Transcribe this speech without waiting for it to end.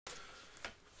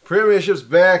Premiership's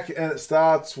back, and it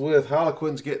starts with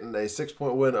Harlequins getting a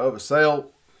 6-point win over Sale.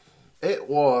 It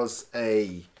was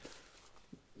it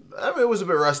was a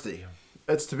bit rusty.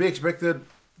 It's to be expected.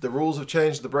 The rules have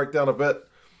changed the breakdown a bit.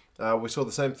 We saw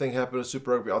the same thing happen in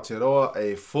Super Rugby Aotearoa,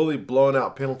 a fully blown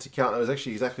out penalty count. It was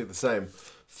actually exactly the same.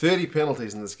 30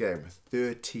 penalties in this game.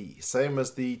 30. Same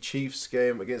as the Chiefs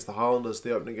game against the Highlanders,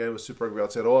 the opening game of Super Rugby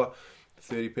Aotearoa.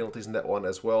 30 penalties in that one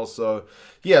as well. So,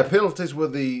 yeah, penalties were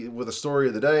the story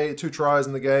of the day. 2 tries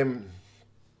in the game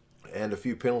and a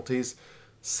few penalties.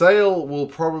 Sale will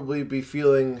probably be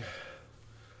feeling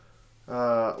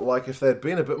like if they'd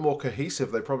been a bit more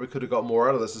cohesive, they probably could have got more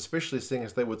out of this, especially seeing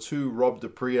as they were 2 Rob du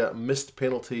Preez missed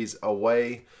penalties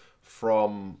away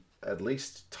from at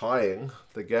least tying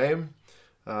the game.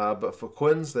 But for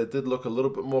Quins, they did look a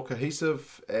little bit more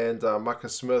cohesive, and Maka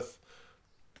Smith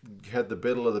had the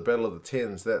battle of the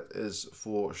tens. That is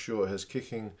for sure. His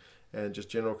kicking and just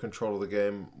general control of the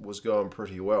game was going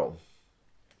pretty well.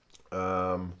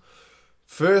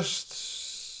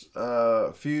 First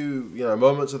few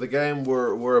moments of the game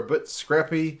were a bit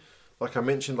scrappy, like I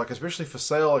mentioned, especially for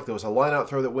Sale. There was a line out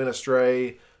throw that went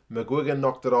astray. McGuigan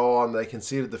knocked it on. They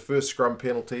conceded the first scrum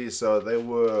penalty, so they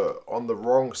were on the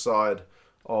wrong side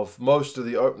of most of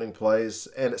the opening plays,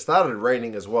 and it started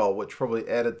raining as well, which probably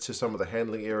added to some of the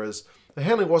handling errors. The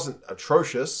handling wasn't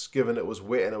atrocious, given it was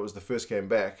wet and it was the first game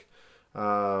back,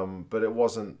 but it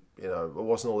wasn't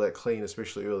all that clean,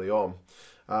 especially early on.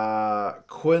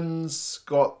 Quins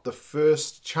got the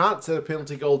first chance at a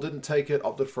penalty goal, didn't take it,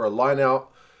 opted for a line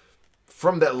out.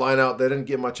 From that line out, they didn't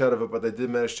get much out of it, but they did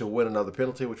manage to win another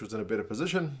penalty, which was in a better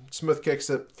position. Smith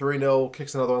kicks it 3-0,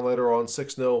 kicks another one later on,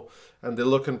 6-0, and they're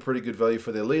looking pretty good value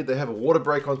for their lead. They have a water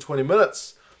break on 20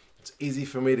 minutes. It's easy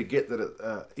for me to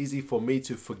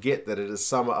forget that it is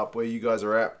summer up where you guys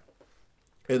are at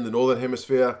in the Northern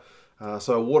Hemisphere.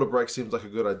 So a water break seems like a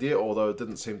good idea, although it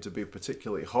didn't seem to be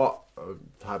particularly hot.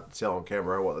 Hard to tell on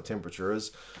camera what the temperature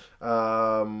is.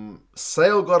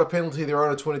 Sale got a penalty there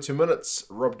on 22 minutes.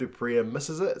 Rob du Preez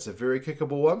misses it. It's a very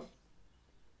kickable one.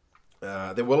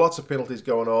 There were lots of penalties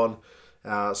going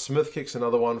on. Smith kicks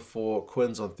another one for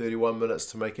Quins on 31 minutes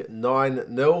to make it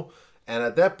 9-0. And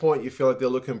at that point, you feel like they're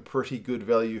looking pretty good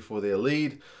value for their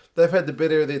lead. They've had the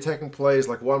better of the attacking plays.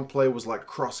 One play was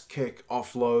cross kick,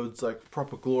 offloads,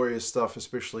 proper glorious stuff,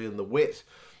 especially in the wet.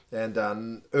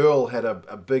 And Earl had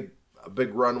a big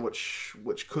run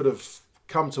which could have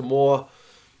come to more,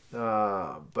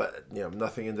 but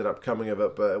nothing ended up coming of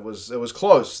it. But it was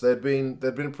close. They'd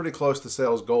been pretty close to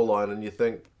Sale's goal line, and you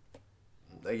think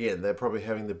again they're probably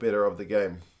having the better of the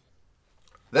game.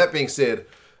 That being said,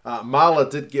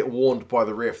 Marla did get warned by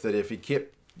the ref that if he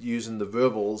kept using the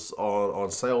verbals on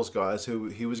Sales guys who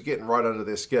he was getting right under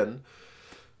their skin,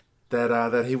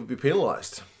 that he would be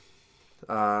penalised.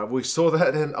 We saw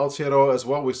that in Aotearoa as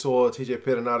well. We saw TJ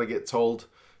Perenara get told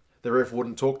the ref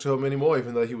wouldn't talk to him anymore,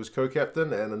 even though he was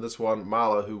co-captain. And in this one,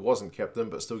 Marla, who wasn't captain,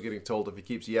 but still getting told if he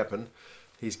keeps yapping,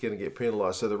 he's going to get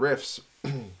penalised. So the refs,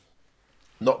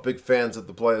 not big fans of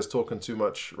the players talking too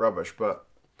much rubbish, but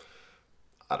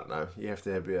I don't know. You have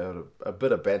to have a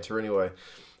bit of banter anyway.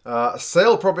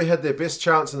 Sale probably had their best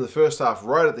chance in the first half.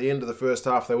 Right at the end of the first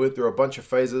half, they went through a bunch of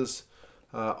phases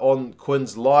on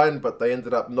Quinn's line, but they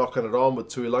ended up knocking it on with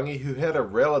Tuilangi, who had a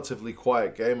relatively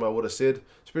quiet game, I would have said,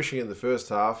 especially in the first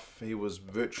half. He was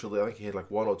virtually, I think he had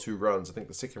 1 or 2 runs. I think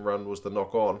the second run was the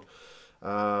knock on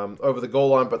over the goal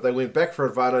line, but they went back for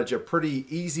advantage. A pretty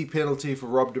easy penalty for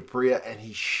Rob du Preez, and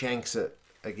he shanks it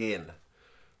again.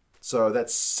 So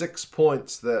that's 6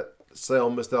 points that Sale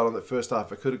missed out on the first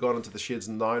half. It could have gone into the sheds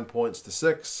 9 points to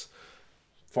 6.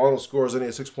 Final score is only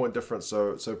a 6-point difference,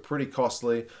 so pretty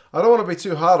costly. I don't want to be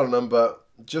too hard on them, but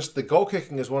just the goal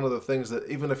kicking is one of the things that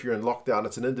even if you're in lockdown,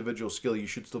 it's an individual skill you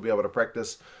should still be able to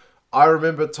practice. I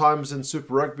remember times in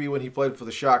Super Rugby when he played for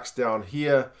the Sharks down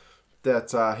here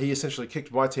that he essentially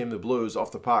kicked my team, the Blues,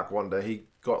 off the park one day. He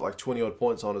got 20-odd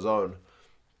points on his own.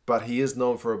 But he is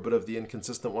known for a bit of the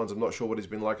inconsistent ones. I'm not sure what he's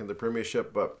been like in the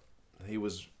Premiership, but he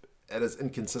was at his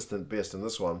inconsistent best in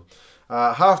this one.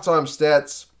 Halftime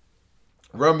stats.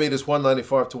 Run meters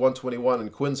 195 to 121 in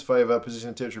Quinn's favour. Position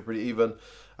and territory pretty even.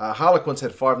 Harlequins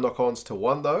had 5 knock-ons to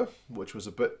 1 though, which was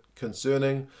a bit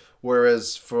concerning.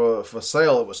 Whereas for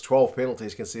Sale, it was 12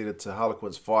 penalties conceded to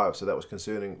Harlequins 5, so that was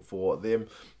concerning for them.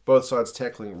 Both sides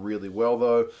tackling really well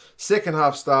though. Second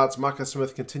half starts. Maka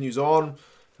Smith continues on.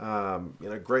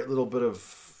 Great little bit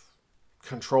of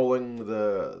controlling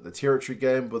the territory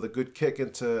game with a good kick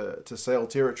into Sale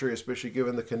territory, especially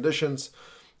given the conditions.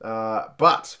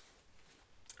 But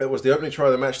it was the opening try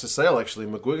of the match to Sale, actually.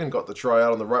 McGuigan got the try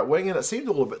out on the right wing, and it seemed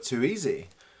all a bit too easy.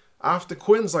 After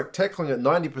Quinn's like tackling at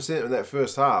 90% in that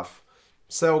first half,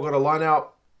 Sale got a line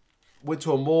out, went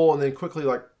to a maul, and then quickly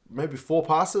like maybe 4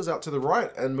 passes out to the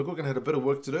right, and McGuigan had a bit of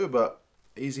work to do, but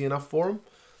easy enough for him.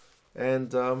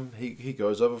 And he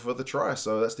goes over for the try.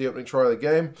 So that's the opening try of the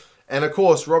game. And of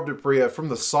course, Rob du Preez from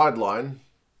the sideline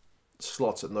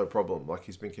slots it no problem. Like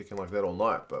he's been kicking like that all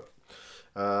night. But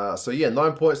so yeah,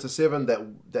 9 points to 7.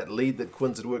 That lead that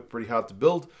Quins had worked pretty hard to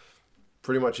build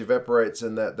pretty much evaporates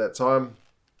in that time.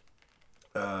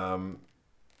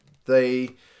 They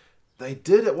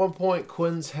did at one point,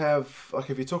 Quins have, like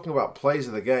if you're talking about plays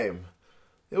of the game,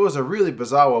 it was a really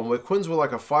bizarre one where Quins were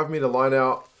like a 5-meter line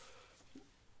out.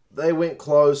 They went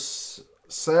close.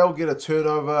 Sale get a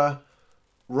turnover.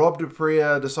 Rob du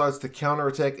Preez decides to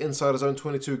counter-attack inside his own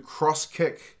 22, cross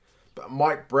kick. But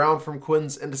Mike Brown from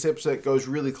Quins intercepts it, goes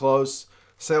really close.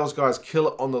 Sale's guys kill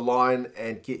it on the line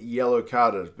and get yellow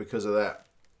carded because of that.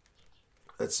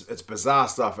 It's bizarre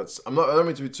stuff. I don't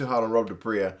mean to be too hard on Rob du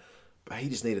Preez, but he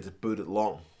just needed to boot it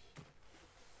long.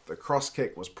 The cross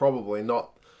kick was probably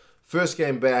not, first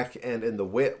game back and in the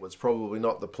wet was probably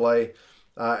not the play.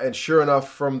 And sure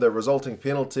enough, from the resulting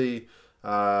penalty,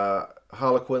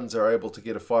 Harlequins are able to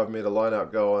get a 5-meter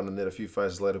line-out going, and then a few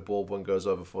phases later, Baldwin goes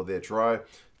over for their try.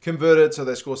 Converted, so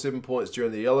they score 7 points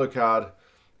during the yellow card,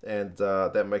 and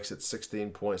that makes it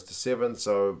 16 points to 7,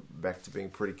 so back to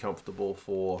being pretty comfortable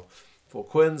for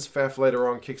Quins. Faf later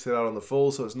on kicks it out on the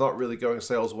full, so it's not really going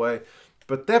Sale's way.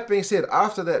 But that being said,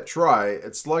 after that try,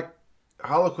 it's like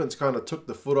Harlequins kind of took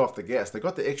the foot off the gas. They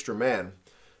got the extra man,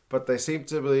 but they seemed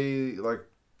to be like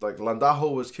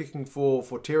Landajo was kicking for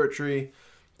territory.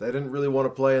 They didn't really want to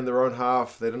play in their own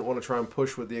half. They didn't want to try and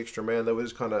push with the extra man. They were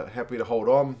just kind of happy to hold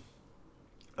on.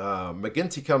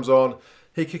 McGinty comes on.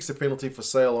 He kicks the penalty for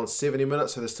Sale on 70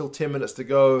 minutes, so there's still 10 minutes to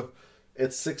go.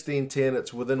 It's 16-10.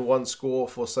 It's within 1 score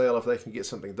for Sale if they can get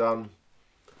something done.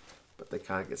 But they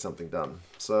can't get something done.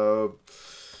 So,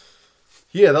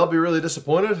 yeah, they'll be really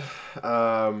disappointed.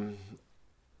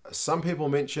 Some people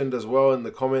mentioned as well in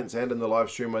the comments and in the live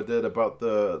stream I did about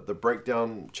the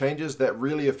breakdown changes that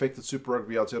really affected Super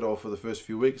Rugby Aotearoa for the first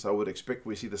few weeks. I would expect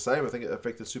we see the same. I think it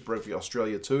affected Super Rugby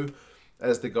Australia too,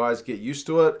 as the guys get used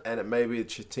to it, and it maybe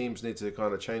teams need to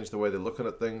kind of change the way they're looking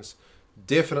at things.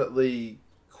 Definitely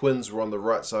Quins were on the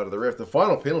right side of the ref. The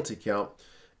final penalty count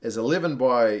is 11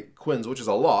 by Quins, which is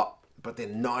a lot, but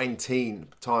then 19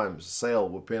 times Sale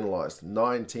were penalised.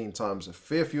 19 times. A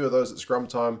fair few of those at scrum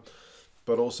time,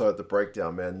 but also at the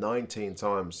breakdown, man. 19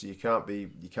 times. You can't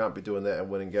be doing that and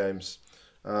winning games.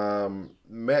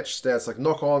 Match stats, like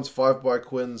knock-ons, 5 by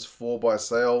Quins, 4 by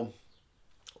Sale.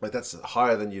 Like that's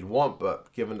higher than you'd want,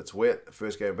 but given it's wet,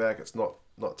 first game back, it's not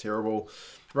terrible.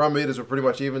 Run meters were pretty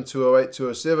much even, 208,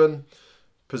 207.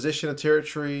 Possession of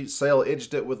territory, Sale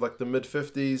edged it with like the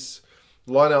mid-50s.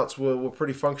 Lineouts were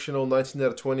pretty functional, 19 out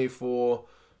of 20 for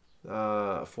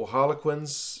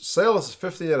Harlequins. Sale is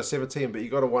 15 out of 17, but you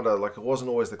got to wonder, like it wasn't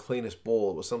always the cleanest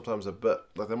ball. It was sometimes a bit,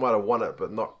 like they might have won it,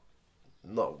 but not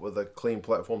with a clean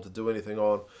platform to do anything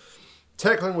on.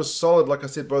 Tackling was solid, like I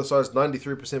said, both sides.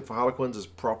 93% for Harlequins is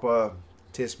proper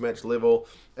test match level.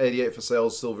 88 for Sale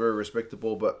is still very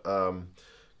respectable, but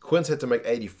Quins had to make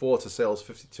 84 to Sale's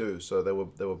 52, so they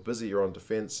were busier on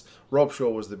defence. Rob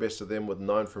Shaw was the best of them with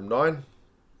 9 from 9,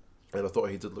 and I thought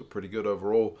he did look pretty good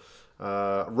overall.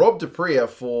 Rob du Preez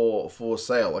for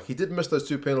Sale, like he did miss those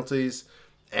 2 penalties,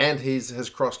 and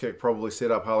his cross kick probably set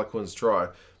up Harlequin's try,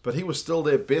 but he was still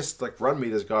their best like run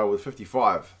meters guy with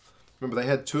 55. Remember, they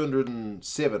had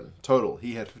 207 total.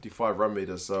 He had 55 run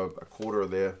meters, so a quarter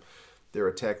of their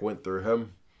attack went through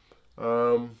him.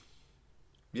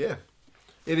 Yeah.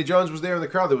 Eddie Jones was there in the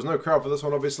crowd. There was no crowd for this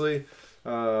one, obviously.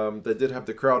 They did have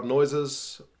the crowd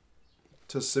noises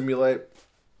to simulate,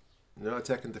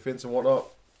 attack and defense and whatnot,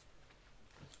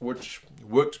 which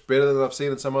worked better than I've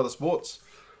seen in some other sports.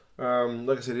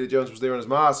 Like I said, Eddie Jones was there in his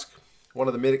mask. One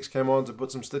of the medics came on to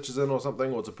put some stitches in or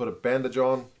something, or to put a bandage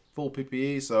on. Full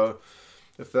PPE, so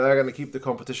if they're going to keep the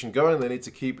competition going, they need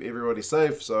to keep everybody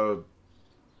safe, so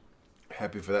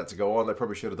happy for that to go on. They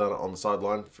probably should have done it on the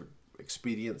sideline for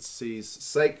expediency's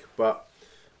sake, but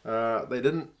they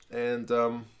didn't, and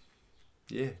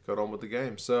yeah, got on with the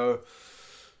game. So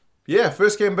yeah,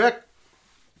 first game back,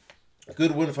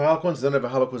 good win for Harlequins. I don't have a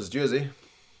Harlequins jersey.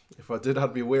 If I did,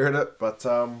 I'd be wearing it, but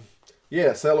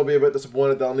yeah, Sale will be a bit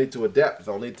disappointed. They'll need to adapt.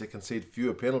 They'll need to concede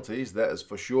fewer penalties, that is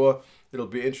for sure. It'll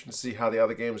be interesting to see how the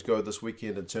other games go this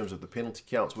weekend in terms of the penalty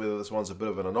counts, whether this one's a bit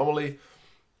of an anomaly.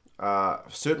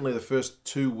 Certainly the first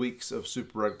 2 weeks of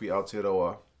Super Rugby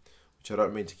Aotearoa, which I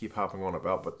don't mean to keep harping on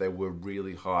about, but they were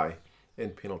really high in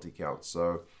penalty counts.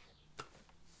 So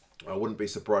I wouldn't be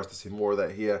surprised to see more of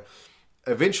that here.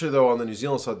 Eventually, though, on the New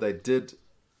Zealand side, they did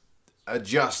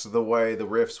adjust the way the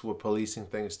refs were policing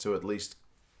things to at least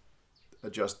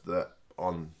adjust that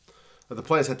on. The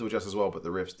players had to adjust as well, but the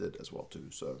refs did as well too.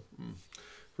 So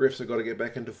refs have got to get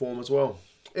back into form as well.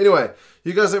 Anyway,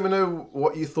 you guys let me know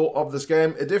what you thought of this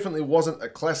game. It definitely wasn't a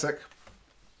classic,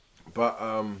 but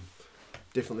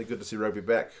definitely good to see rugby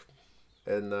back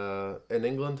in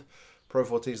England. Pro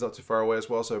 14 is not too far away as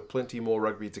well, so plenty more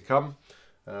rugby to come.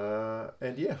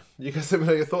 And yeah, you guys let me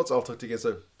know your thoughts. I'll talk to you again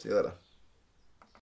soon. See you later.